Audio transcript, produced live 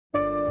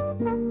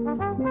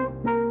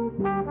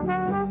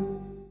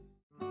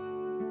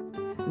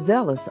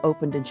Zealous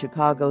opened in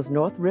Chicago's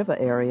North River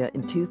area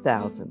in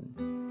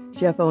 2000.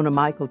 Chef owner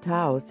Michael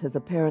Taus has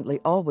apparently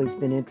always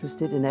been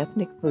interested in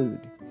ethnic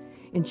food.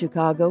 In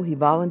Chicago, he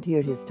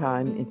volunteered his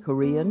time in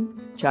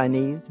Korean,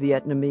 Chinese,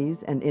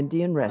 Vietnamese, and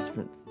Indian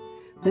restaurants.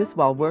 This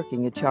while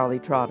working at Charlie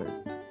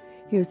Trotter's.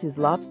 Here's his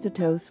lobster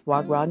toast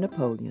foie gras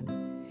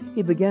Napoleon.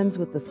 He begins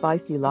with the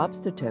spicy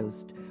lobster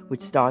toast,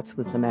 which starts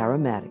with some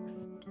aromatics.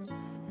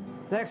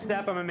 Next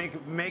step, I'm going to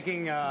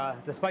making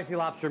the spicy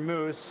lobster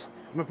mousse.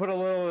 I'm going to put a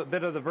little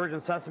bit of the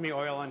virgin sesame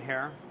oil in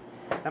here.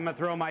 I'm going to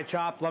throw my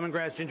chopped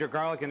lemongrass, ginger,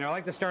 garlic in there. I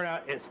like to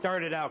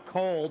start it out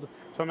cold,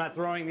 so I'm not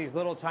throwing these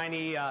little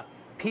tiny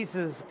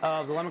pieces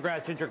of the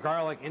lemongrass, ginger,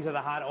 garlic into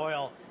the hot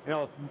oil.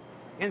 It'll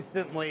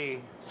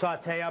instantly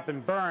saute up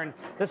and burn.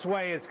 This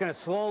way, it's going to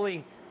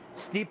slowly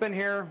steep in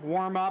here,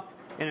 warm up,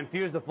 and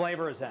infuse the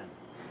flavors in.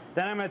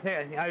 Then I'm going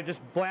to I just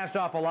blasted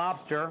off a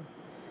lobster.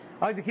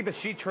 I like to keep a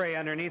sheet tray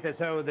underneath it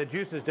so the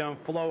juices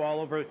don't flow all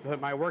over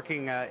my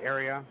working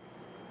area.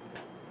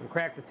 And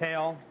crack the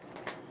tail,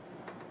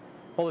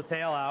 pull the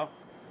tail out.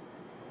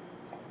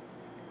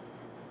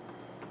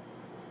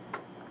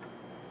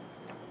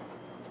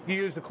 You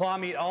use the claw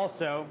meat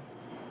also.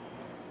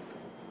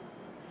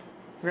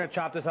 We're going to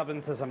chop this up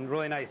into some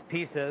really nice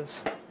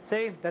pieces.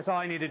 See, that's all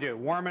I need to do.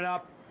 Warm it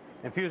up,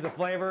 infuse the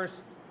flavors.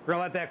 We're going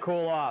to let that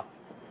cool off.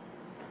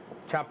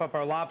 Chop up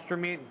our lobster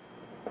meat.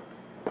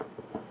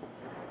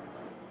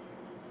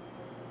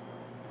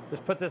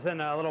 Just put this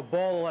in a little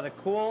bowl to let it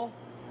cool.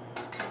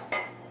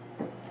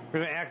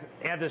 We're going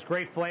to add this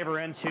great flavor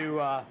into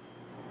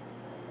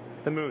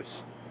the mousse.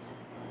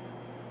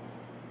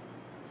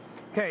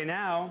 Okay,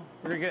 now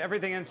we're going to get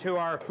everything into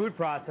our food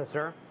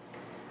processor.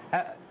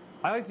 I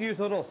like to use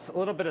a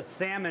little bit of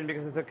salmon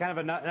because it's a kind of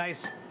a nice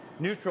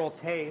neutral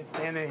taste,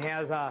 and it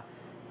has a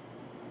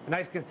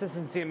nice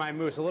consistency in my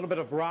mousse. A little bit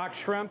of rock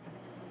shrimp.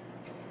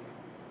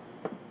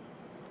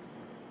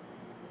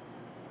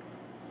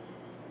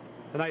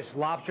 The nice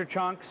lobster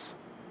chunks.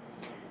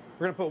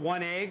 We're going to put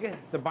 1 egg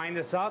to bind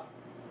this up.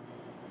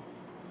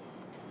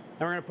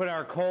 Then we're going to put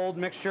our cold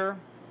mixture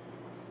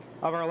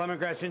of our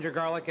lemongrass, ginger,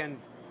 garlic, and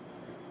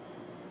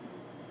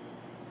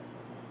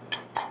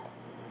a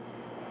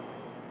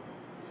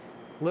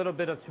little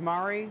bit of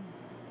tamari.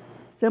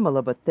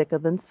 Similar but thicker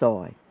than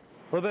soy.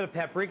 A little bit of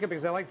paprika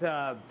because I like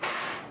a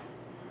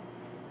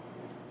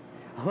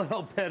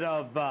little bit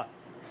of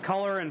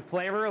color and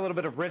flavor, a little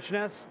bit of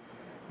richness,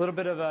 a little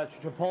bit of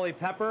chipotle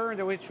pepper,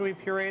 which we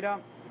pureed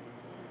up,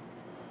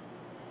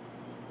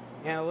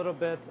 and a little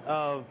bit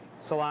of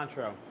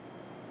cilantro.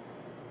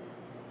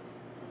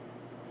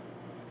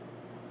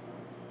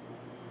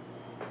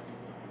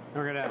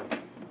 And we're going to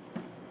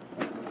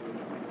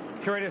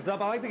puree this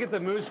up. I like to get the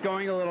mousse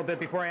going a little bit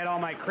before I add all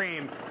my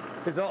cream,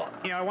 because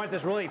I want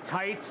this really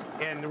tight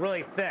and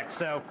really thick.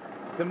 So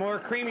the more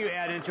cream you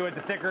add into it,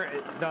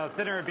 the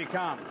thinner it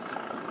becomes.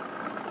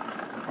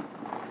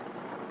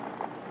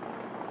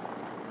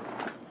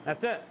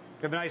 That's it.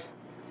 We have a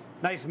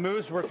nice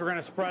mousse, which we're going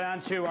to spread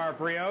onto our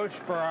brioche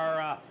for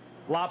our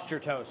lobster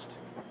toast.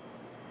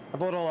 A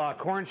little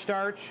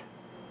cornstarch.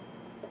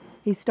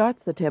 He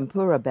starts the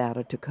tempura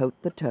batter to coat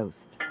the toast.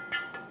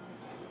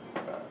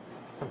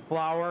 Some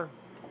flour.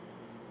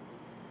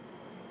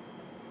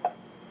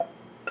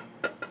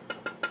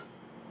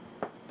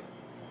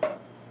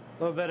 A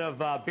little bit of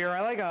beer.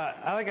 I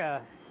like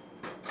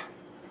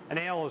an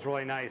ale is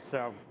really nice,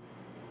 so.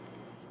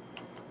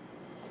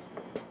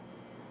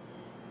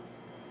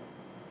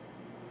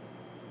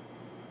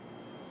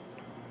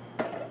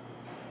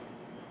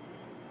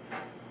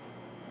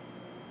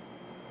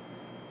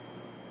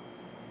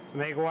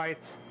 Some egg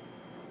whites.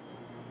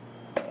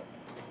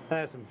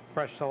 Then some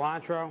fresh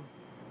cilantro.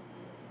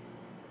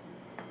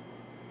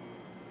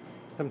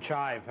 Some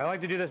chive. I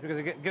like to do this because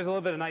it gives a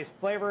little bit of nice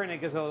flavor and it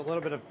gives a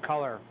little bit of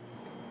color.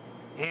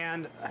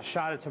 And a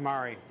shot of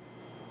tamari.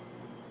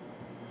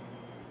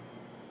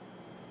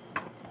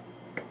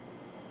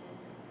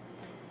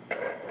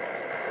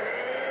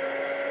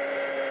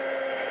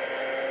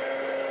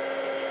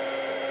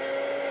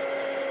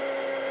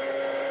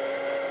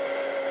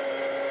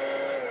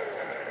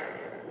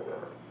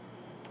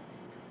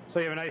 So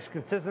you have a nice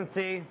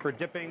consistency for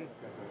dipping.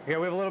 Okay,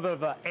 we have a little bit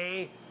of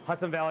a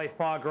Hudson Valley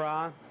foie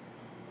gras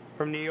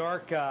from New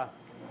York. We're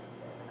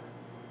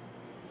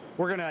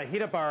going to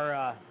heat up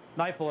our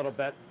knife a little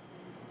bit.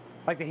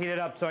 I like to heat it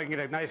up so I can get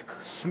a nice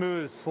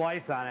smooth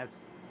slice on it.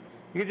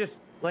 You can just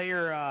lay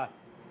your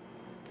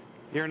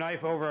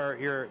knife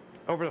over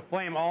the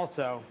flame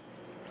also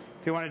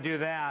if you want to do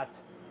that.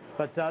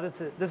 But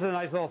this is a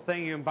nice little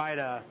thing you can buy at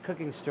a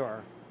cooking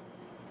store.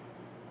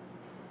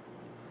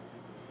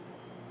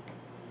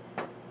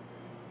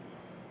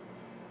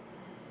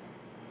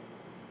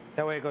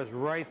 That way it goes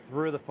right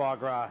through the foie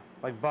gras,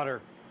 like butter.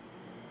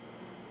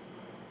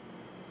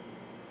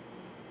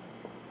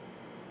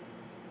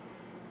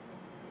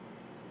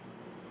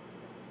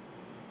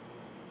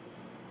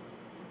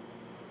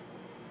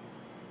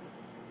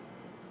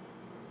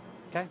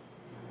 Okay.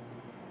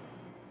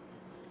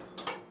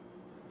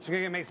 Just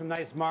gonna make some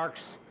nice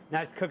marks,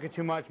 not cook it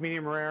too much,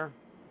 medium rare.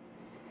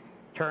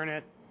 Turn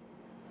it,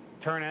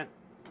 turn it.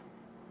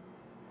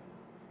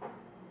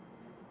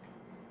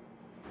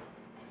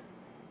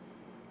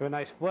 Do a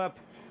nice flip,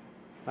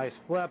 nice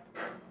flip.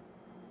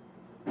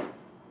 I'm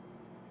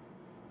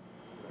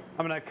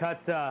gonna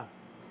cut the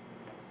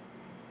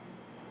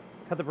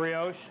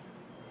brioche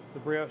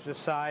this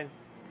side.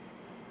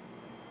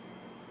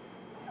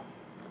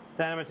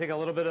 Then I'm gonna take a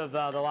little bit of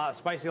the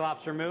spicy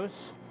lobster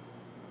mousse,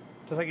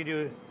 just like you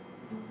do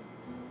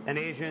an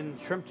Asian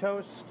shrimp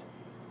toast.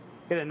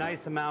 Get a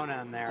nice amount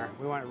on there.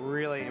 We want it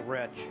really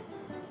rich.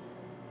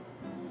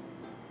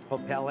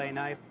 Little palette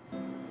knife.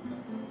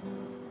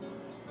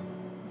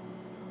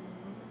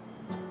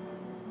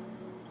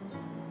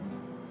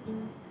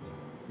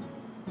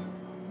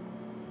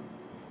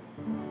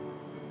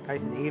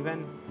 Nice and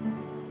even.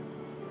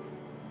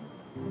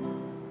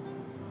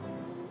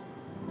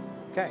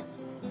 Okay.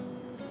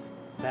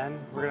 Then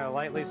we're going to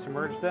lightly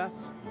submerge this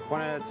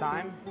one at a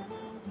time.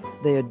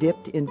 They are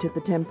dipped into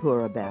the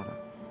tempura batter.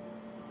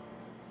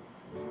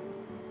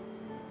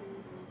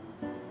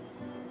 It's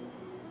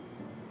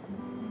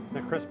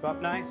going to crisp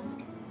up nice.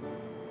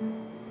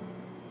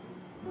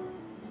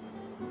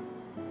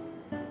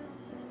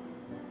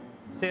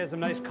 See, it has some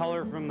nice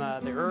color from the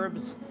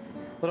herbs,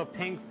 a little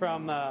pink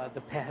from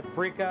the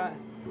paprika.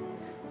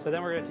 So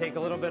then we're going to take a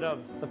little bit of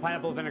the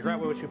pineapple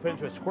vinaigrette, which we put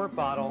into a squirt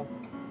bottle.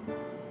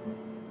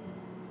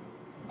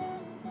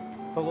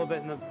 Put a little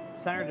bit in the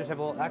center, just have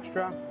a little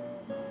extra.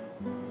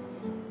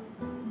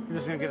 We're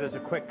just going to give this a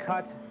quick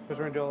cut because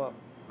we're going to do a little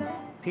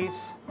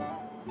piece.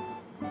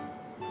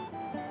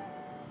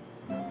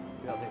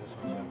 Maybe I'll take this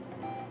one too.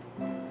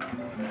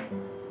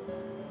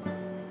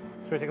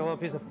 So we take a little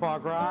piece of foie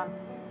gras,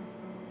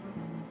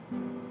 a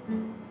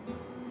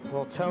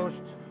little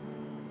toast,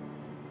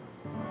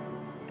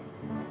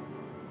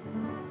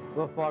 a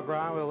little foie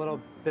gras with a little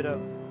bit of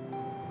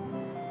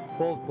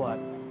bull's blood.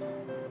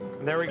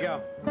 And there we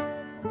go.